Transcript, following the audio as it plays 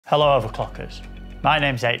Hello Overclockers, my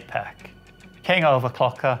name's 8Peck, King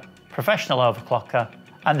Overclocker, Professional Overclocker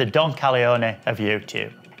and the Don Corleone of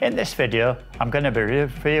YouTube. In this video I'm going to be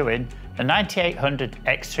reviewing the 9800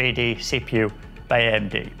 X3D CPU by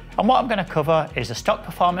AMD. And what I'm going to cover is the stock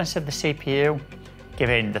performance of the CPU,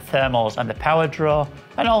 giving the thermals and the power draw,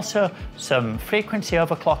 and also some frequency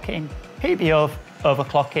overclocking, PBO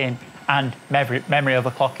overclocking and memory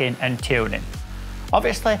overclocking and tuning.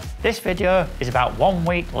 Obviously, this video is about 1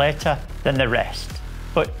 week later than the rest,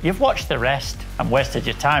 but you've watched the rest and wasted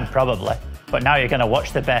your time probably, but now you're going to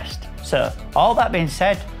watch the best. So, all that being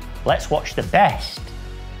said, let's watch the best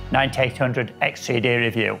 9800 X3D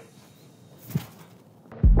review.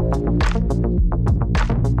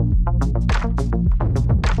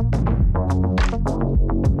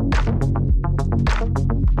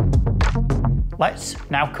 Let's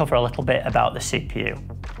now cover a little bit about the CPU.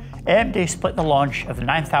 AMD split the launch of the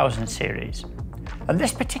 9000 series, and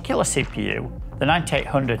this particular CPU, the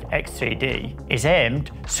 9800 X3D, is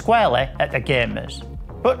aimed squarely at the gamers.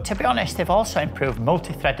 But to be honest, they've also improved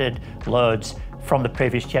multi-threaded loads from the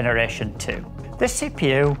previous generation too. This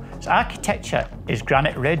CPU's architecture is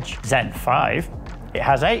Granite Ridge Zen 5. It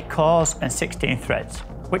has 8 cores and 16 threads,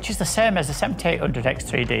 which is the same as the 7800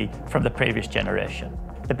 X3D from the previous generation.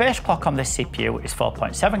 The base clock on this CPU is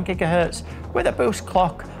 4.7 GHz with a boost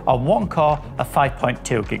clock on one core of 5.2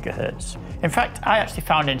 GHz. In fact, I actually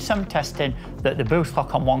found in some testing that the boost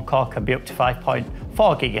clock on one core can be up to 5.4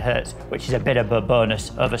 GHz, which is a bit of a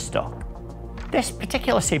bonus over stock. This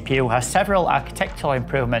particular CPU has several architectural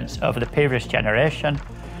improvements over the previous generation.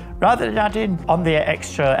 Rather than adding on the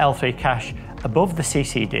extra L3 cache above the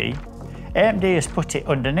CCD, AMD has put it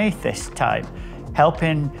underneath this time,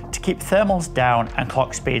 helping to keep thermals down and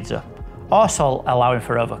clock speeds up, also allowing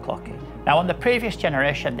for overclocking. Now on the previous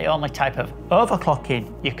generation, the only type of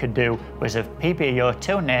overclocking you could do was of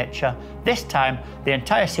PBO2 nature. This time, the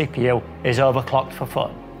entire CPU is overclocked for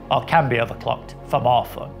fun, or can be overclocked for more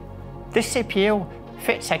fun. This CPU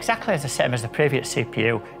fits exactly the same as the previous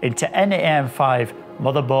CPU into any AM5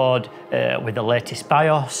 motherboard with the latest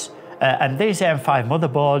BIOS, and these AM5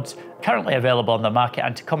 motherboards currently available on the market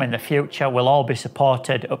and to come in the future will all be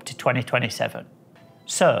supported up to 2027.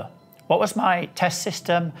 So, what was my test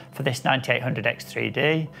system for this 9800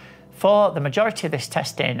 X3D? For the majority of this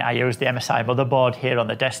testing, I used the MSI motherboard here on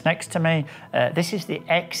the desk next to me. This is the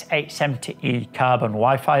X870E carbon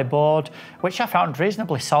Wi-Fi board, which I found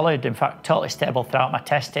reasonably solid, in fact totally stable throughout my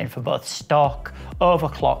testing for both stock,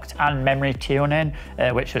 overclocked and memory tuning,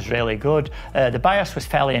 which was really good. The BIOS was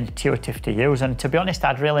fairly intuitive to use, and to be honest, I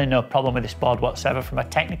had really no problem with this board whatsoever from a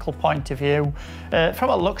technical point of view. From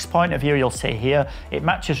a looks point of view, you'll see here, it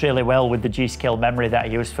matches really well with the G.Skill memory that I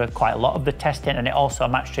used for quite a lot of the testing, and it also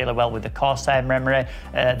matched really well with the Corsair memory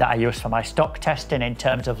that I use for my stock testing in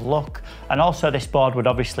terms of look. And also this board would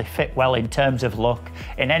obviously fit well in terms of look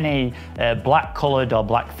in any black coloured or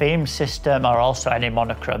black theme system, or also any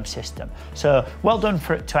monochrome system. So well done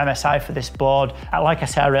to MSI for this board. Like I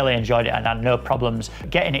said, I really enjoyed it and I had no problems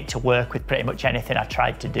getting it to work with pretty much anything I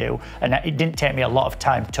tried to do, and it didn't take me a lot of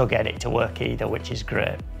time to get it to work either, which is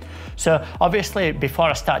great. So obviously before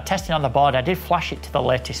I start testing on the board, I did flash it to the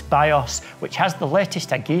latest BIOS, which has the latest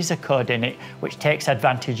Agiza code in it, which takes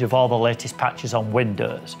advantage of all the latest patches on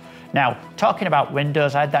Windows. Now, talking about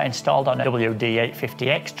Windows, I had that installed on a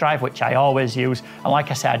WD850X drive, which I always use, and like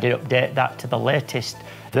I said, I did update that to the latest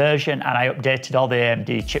version, and I updated all the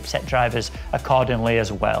AMD chipset drivers accordingly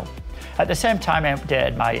as well. At the same time, I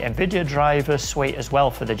updated my NVIDIA driver suite as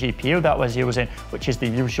well for the GPU that I was using, which is the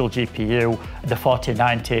usual GPU, the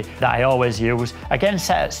 4090 that I always use, again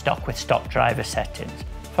set at stock with stock driver settings.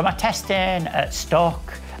 For my testing at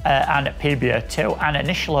stock and at PBO2 and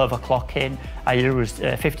initial overclocking, I used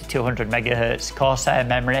 5200 MHz Corsair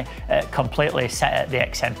memory, completely set at the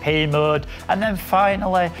XMP mode, and then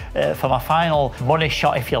finally, for my final money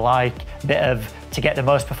shot if you like, to get the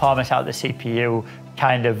most performance out of the CPU,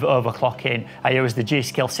 kind of overclocking, I used the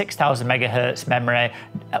G.Skill 6000 MHz memory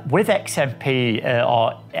with XMP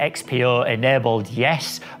or XPO enabled,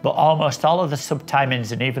 yes, but almost all of the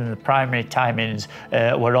sub-timings and even the primary timings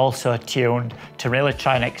were also tuned to really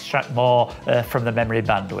try and extract more from the memory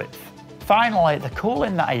bandwidth. Finally, the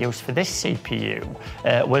cooling that I used for this CPU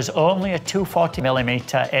was only a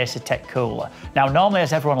 240mm Acertec cooler. Now, normally,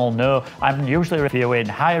 as everyone will know, I'm usually reviewing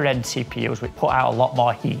higher end CPUs which put out a lot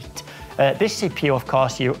more heat. This CPU, of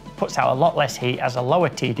course, puts out a lot less heat, has a lower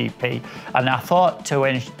TDP, and I thought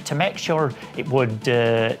to make sure it would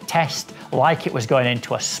test like it was going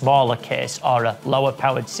into a smaller case or a lower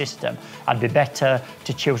powered system, I'd be better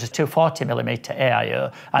to choose a 240mm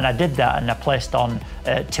AIO, and I did that, and I placed on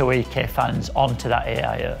 2 EK fans onto that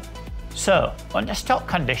AIO. So, under stock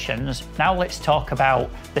conditions, now let's talk about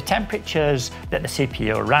the temperatures that the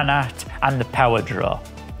CPU ran at and the power draw.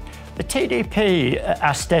 The TDP,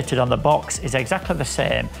 as stated on the box, is exactly the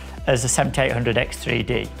same as the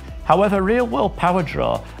 7800X3D. However, real-world power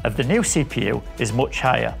draw of the new CPU is much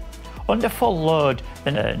higher. Under full load,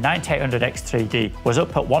 the 9800X3D was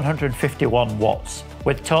up at 151 watts,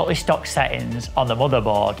 with totally stock settings on the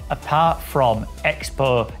motherboard, apart from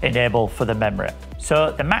Expo enabled for the memory.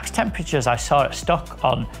 So the max temperatures I saw at stock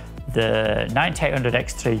on the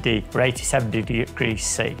 9800X3D were 87 degrees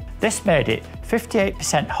C. This made it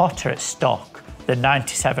 58% hotter at stock than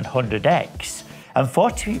 9700X and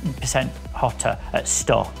 14% hotter at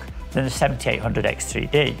stock than the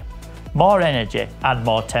 7800X3D. More energy and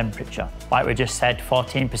more temperature. Like we just said,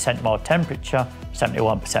 14% more temperature,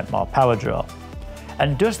 71% more power draw.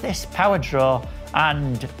 And does this power draw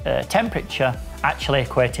and temperature actually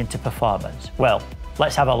equate into performance? Well,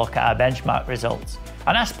 let's have a look at our benchmark results.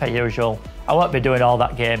 And as per usual, I won't be doing all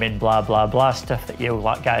that gaming blah blah blah stuff that you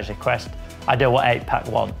guys request. I do what 8-Pack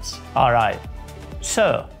wants. Alright,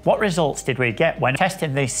 so what results did we get when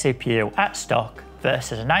testing this CPU at stock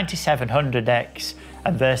versus a 9700X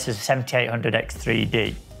and versus a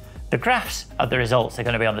 7800X3D? The graphs of the results are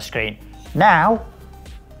going to be on the screen now,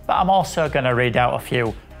 but I'm also going to read out a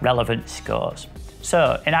few relevant scores.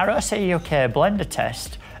 So in our OC UK blender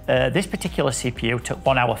test, this particular CPU took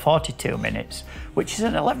 1 hour 42 minutes, which is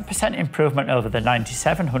an 11% improvement over the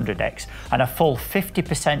 9700X and a full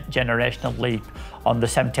 50% generational leap on the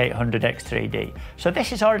 7800X3D. So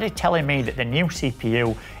this is already telling me that the new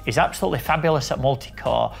CPU is absolutely fabulous at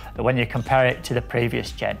multi-core when you compare it to the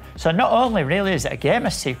previous gen. So not only really is it a gamer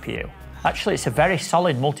CPU, actually it's a very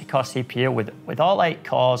solid multi-core CPU with all 8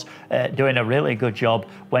 cores doing a really good job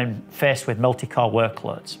when faced with multi-core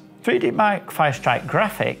workloads. 3D Mark 5 Strike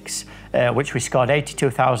graphics, which we scored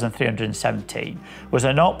 82,317, was a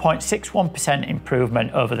 0.61%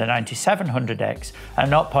 improvement over the 9700X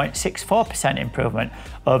and 0.64% improvement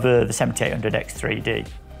over the 7800X3D.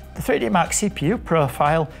 The 3D Mark CPU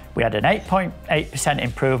profile, we had an 8.8%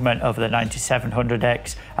 improvement over the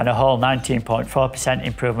 9700X and a whole 19.4%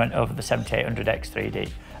 improvement over the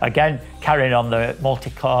 7800X3D. Again, carrying on the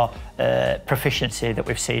multi-core proficiency that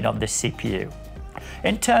we've seen on this CPU.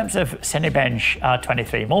 In terms of Cinebench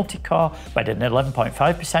R23 multi-core, we had an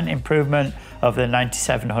 11.5% improvement over the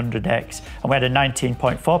 9700X and we had a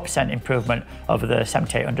 19.4% improvement over the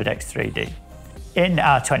 7800X3D. In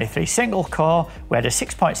R23 single core, we had a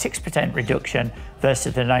 6.6% reduction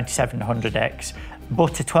versus the 9700X,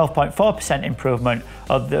 but a 12.4% improvement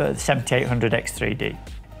of the 7800X3D.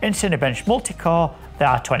 In Cinebench multi-core, the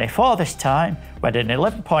R24 this time, we had an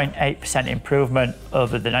 11.8% improvement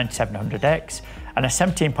over the 9700X and a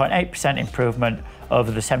 17.8% improvement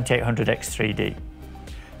over the 7800X3D.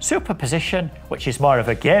 Superposition, which is more of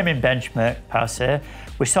a gaming benchmark per se,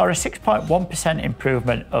 we saw a 6.1%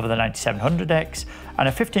 improvement over the 9700X and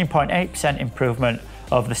a 15.8% improvement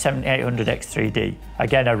over the 7800X3D.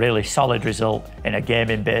 Again, a really solid result in a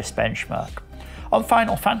gaming-based benchmark. On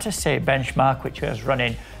Final Fantasy benchmark, which was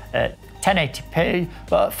running at 1080p,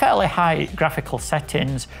 but at fairly high graphical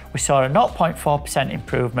settings, we saw a 0.4%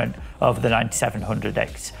 improvement over the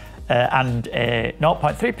 9700X and a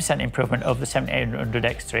 0.3% improvement over the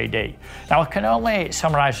 7800X3D. Now I can only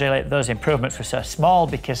summarise really those improvements were so small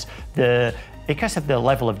because of the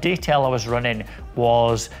level of detail I was running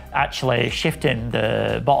was actually shifting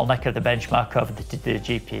the bottleneck of the benchmark over to the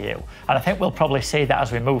GPU. And I think we'll probably see that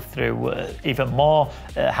as we move through even more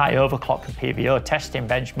high overclock and PVO testing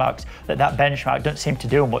benchmarks, that benchmark doesn't seem to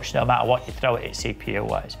do much no matter what you throw at it CPU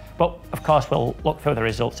wise. But of course we'll look through the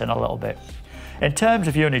results in a little bit. In terms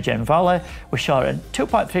of Unigine Valley, we saw a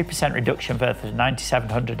 2.3% reduction versus the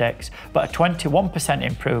 9700X, but a 21%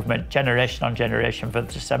 improvement generation on generation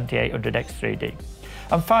versus the 7800X3D.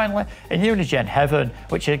 And finally, in Unigine Heaven,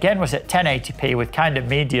 which again was at 1080p with kind of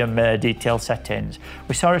medium detail settings,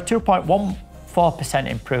 we saw a 2.14%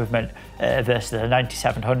 improvement versus the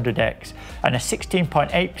 9700X and a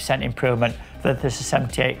 16.8% improvement versus the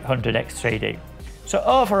 7800X3D. So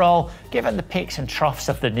overall, given the peaks and troughs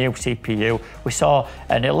of the new CPU, we saw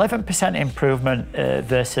an 11% improvement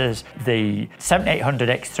versus the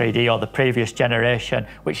 7800X3D or the previous generation,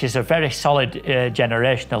 which is a very solid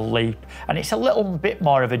generational leap. And it's a little bit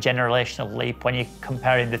more of a generational leap when you're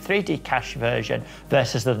comparing the 3D cache version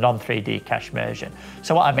versus the non-3D cache version.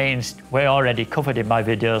 So what I mean is we already covered in my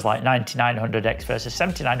videos like 9900X versus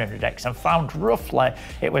 7900X and found roughly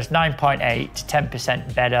it was 9.8 to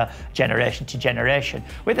 10% better generation to generation.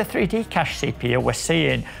 With a 3D cache CPU, we're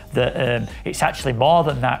seeing that it's actually more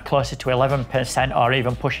than that, closer to 11% or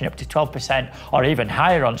even pushing up to 12% or even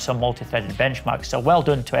higher on some multi-threaded benchmarks. So well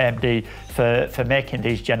done to AMD for making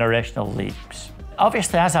these generational leaps.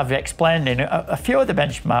 Obviously, as I've explained in a few of the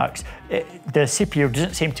benchmarks, the CPU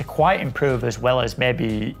doesn't seem to quite improve as well as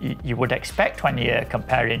maybe you would expect when you're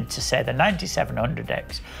comparing to, say, the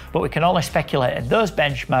 9700X. But we can only speculate in those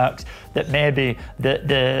benchmarks that maybe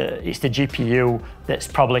it's the GPU that's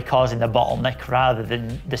probably causing the bottleneck rather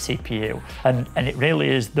than the CPU. And it really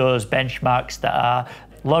is those benchmarks that are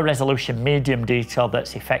low resolution, medium detail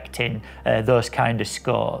that's affecting those kind of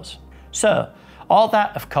scores. So, all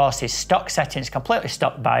that, of course, is stock settings, completely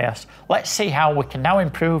stock bias. Let's see how we can now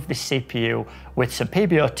improve this CPU with some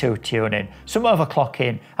PBO2 tuning, some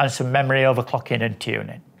overclocking, and some memory overclocking and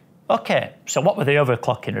tuning. Okay, so what were the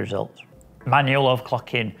overclocking results? Manual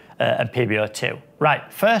overclocking and PBO2. Right,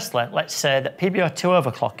 firstly, let's say that PBO2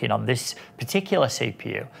 overclocking on this particular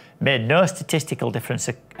CPU made no statistical difference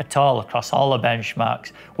at all across all the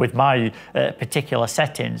benchmarks with my particular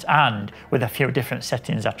settings and with a few different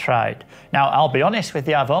settings I tried. Now, I'll be honest with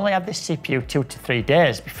you, I've only had this CPU 2 to 3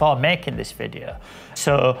 days before making this video.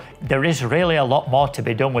 So there is really a lot more to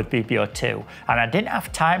be done with PBO2, and I didn't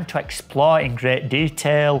have time to explore in great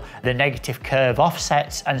detail the negative curve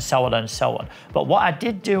offsets and so on and so on. But what I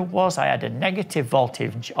did do was I had a negative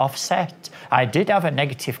voltage offset. I did have a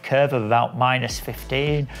negative curve of about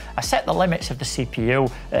 -15. I set the limits of the CPU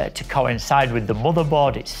to coincide with the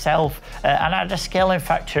motherboard itself, and I had a scaling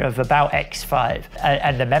factor of about X5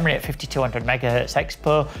 and the memory at 5200 MHz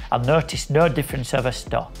expo. I'll notice no difference over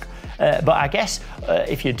stock. But I guess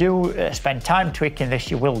if you do spend time tweaking this,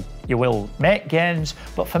 you will make gains.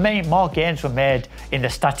 But for me, more gains were made in the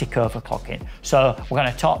static overclocking. So we're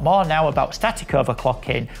going to talk more now about static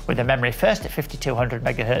overclocking with the memory first at 5200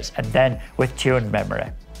 MHz and then with tuned memory.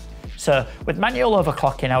 So with manual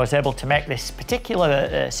overclocking, I was able to make this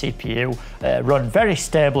particular CPU run very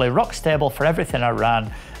stably, rock stable for everything I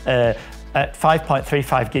ran. At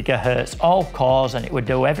 5.35 gigahertz, all cores, and it would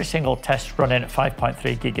do every single test running at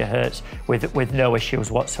 5.3 gigahertz with no issues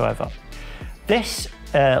whatsoever. This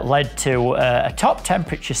led to a top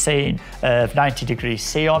temperature seen of 90 degrees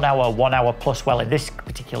C on our 1 hour plus, well in this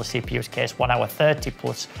particular CPU's case, 1 hour 30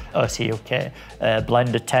 plus OCUK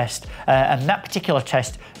blender test, and that particular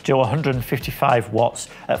test drew 155 watts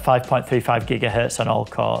at 5.35 gigahertz on all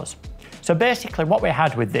cores. So basically what we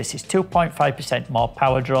had with this is 2.5% more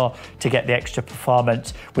power draw to get the extra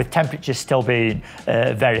performance, with temperatures still being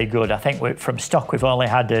very good. I think from stock we've only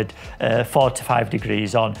added 4 to 5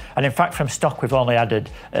 degrees on, and in fact from stock we've only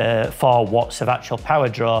added 4 watts of actual power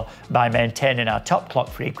draw by maintaining our top clock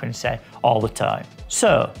frequency all the time.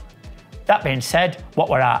 So that being said, what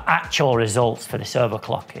were our actual results for this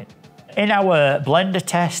overclocking? In our blender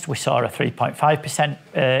test, we saw a 3.5%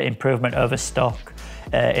 improvement over stock.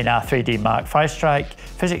 In our 3D Mark V strike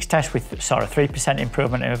physics test, we saw a 3%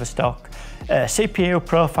 improvement over stock. CPU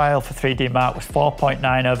profile for 3D Mark was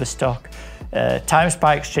 4.9 over stock. Time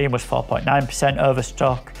spike stream was 4.9% over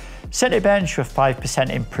stock. Cinebench with 5%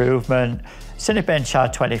 improvement. Cinebench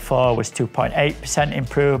R24 was 2.8%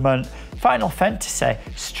 improvement. Final Fantasy,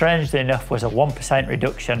 strangely enough, was a 1%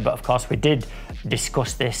 reduction, but of course we did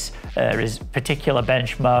discuss this particular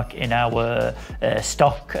benchmark in our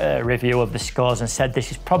stock review of the scores and said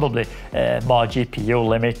this is probably more GPU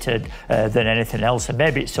limited than anything else, and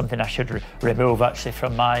maybe it's something I should remove actually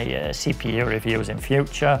from my CPU reviews in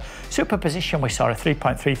future. Superposition, we saw a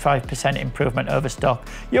 3.35% improvement over stock.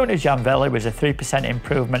 Unigine Valley was a 3%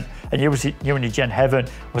 improvement, and Unigine Heaven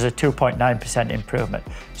was a 2.9% improvement.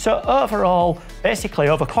 So overall, basically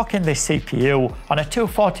overclocking this CPU on a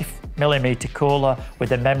 240mm cooler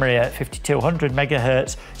with a memory at 5200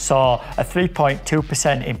 MHz saw a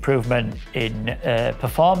 3.2% improvement in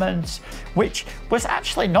performance, which was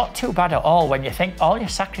actually not too bad at all when you think all you're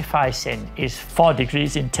sacrificing is 4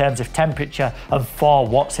 degrees in terms of temperature and 4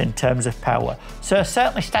 watts in terms of power. So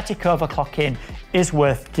certainly static overclocking is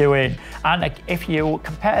worth doing, and if you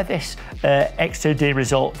compare this X3D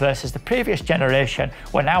result versus the previous generation,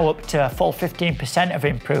 we're now up to a full 15% of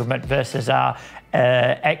improvement versus our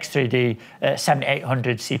X3D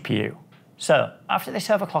 7800 CPU. So after this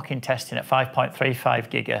overclocking testing at 5.35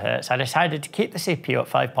 GHz, I decided to keep the CPU at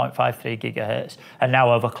 5.53 GHz and now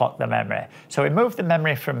overclock the memory. So we moved the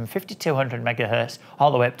memory from 5200 MHz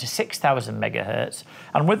all the way up to 6000 MHz.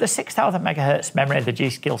 And with the 6000 MHz memory, the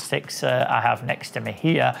G.Skill 6 I have next to me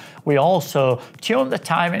here, we also tuned the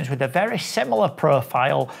timings with a very similar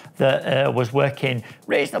profile that was working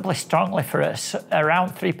reasonably strongly for us,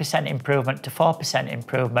 around 3% improvement to 4%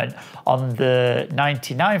 improvement on the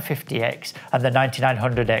 9950X and the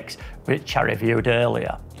 9900X, which I reviewed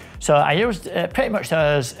earlier. So I used pretty much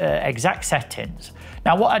those exact settings.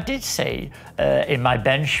 Now what I did see in my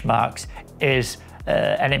benchmarks is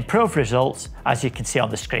an improved results, as you can see on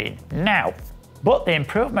the screen now. But the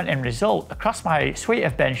improvement in result across my suite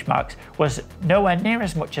of benchmarks was nowhere near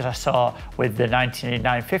as much as I saw with the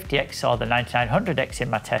 9950X or the 9900X in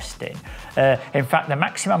my testing. In fact, the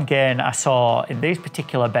maximum gain I saw in these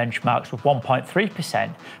particular benchmarks was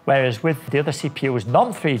 1.3%, whereas with the other CPUs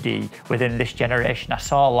non-3D within this generation, I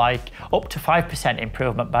saw like up to 5%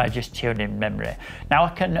 improvement by just tuning memory. Now I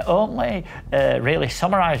can only really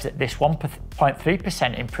summarize that this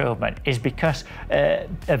 1.3% improvement is because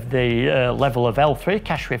of the level of L3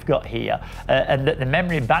 cache we've got here, and that the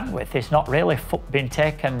memory bandwidth is not really been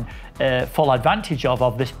taken full advantage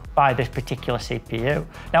of this by this particular CPU.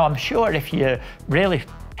 Now I'm sure if you really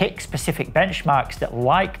pick specific benchmarks that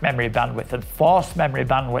like memory bandwidth and force memory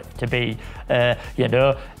bandwidth to be, you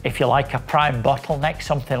know, if you like a prime bottleneck,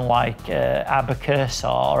 something like Abacus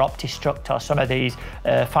or OptiStruct or some of these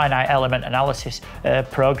finite element analysis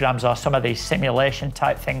programs or some of these simulation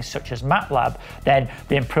type things such as MATLAB, then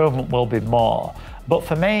the improvement will be more. But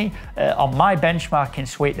for me, on my benchmarking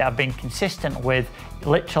suite that I've been consistent with,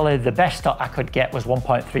 literally the best I could get was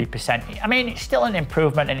 1.3%. I mean, it's still an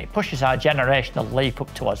improvement and it pushes our generational leap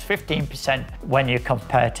up towards 15% when you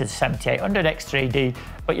compare to the 7800X3D,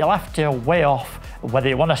 but you'll have to weigh off whether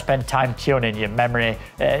you want to spend time tuning your memory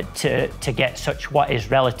to get such what is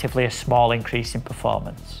relatively a small increase in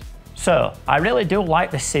performance. So I really do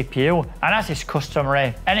like this CPU, and as is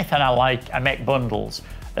customary, anything I like, I make bundles.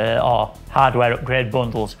 Or hardware upgrade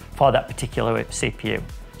bundles for that particular CPU.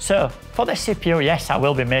 So for this CPU, yes, I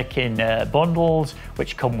will be making bundles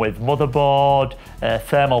which come with motherboard,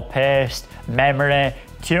 thermal paste, memory,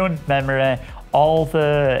 tuned memory, all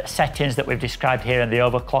the settings that we've described here in the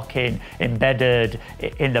overclocking embedded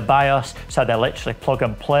in the BIOS, so they're literally plug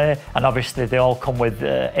and play, and obviously they all come with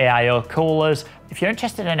AIO coolers. If you're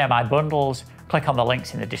interested in any of my bundles, click on the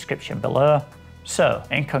links in the description below. So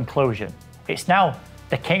in conclusion, it's now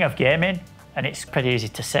the king of gaming, and it's pretty easy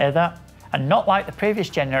to say that. And not like the previous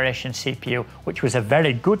generation CPU, which was a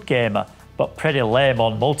very good gamer, but pretty lame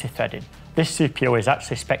on multi-threading. This CPU is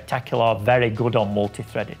actually spectacular, very good on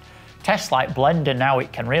multi-threading. Tests like Blender now,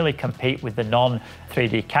 it can really compete with the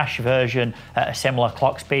non-3D cache version at a similar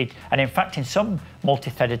clock speed. And in fact, in some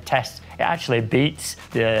multi-threaded tests, it actually beats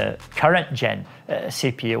the current gen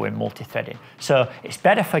CPU in multi-threading. So it's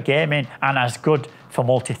better for gaming and as good for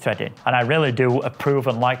multi-threading. And I really do approve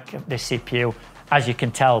and like this CPU, as you can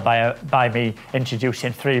tell by me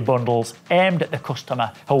introducing 3 bundles aimed at the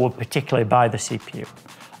customer who would particularly buy the CPU.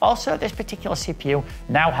 Also, this particular CPU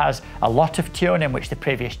now has a lot of tuning, which the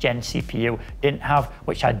previous gen CPU didn't have,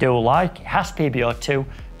 which I do like. It has PBO2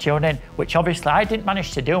 tuning, which obviously I didn't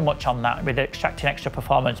manage to do much on that with extracting extra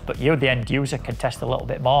performance, but you, the end user, can test a little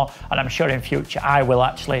bit more. And I'm sure in future I will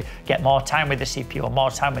actually get more time with the CPU or more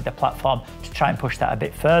time with the platform to try and push that a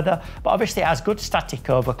bit further. But obviously it has good static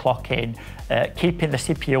overclocking, keeping the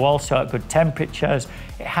CPU also at good temperatures.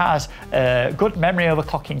 It has good memory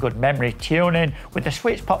overclocking, good memory tuning, with the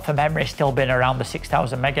sweet spot for memory still being around the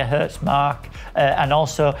 6000 MHz mark. And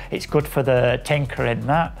also it's good for the tinker in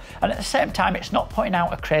that. And at the same time, it's not putting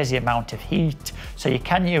out a crazy amount of heat, so you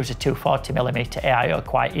can use a 240mm AIO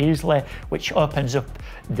quite easily, which opens up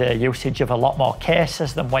the usage of a lot more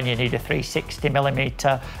cases than when you need a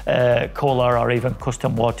 360mm cooler or even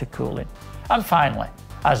custom water cooling. And finally,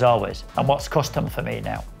 as always, and what's custom for me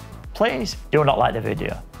now, please do not like the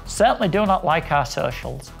video. Certainly do not like our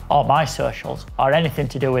socials, or my socials, or anything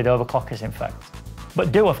to do with overclockers in fact.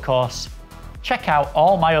 But do, of course, check out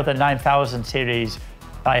all my other 9000 series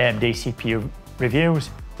by AMD CPU reviews,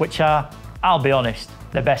 which are, I'll be honest,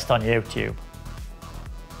 the best on YouTube.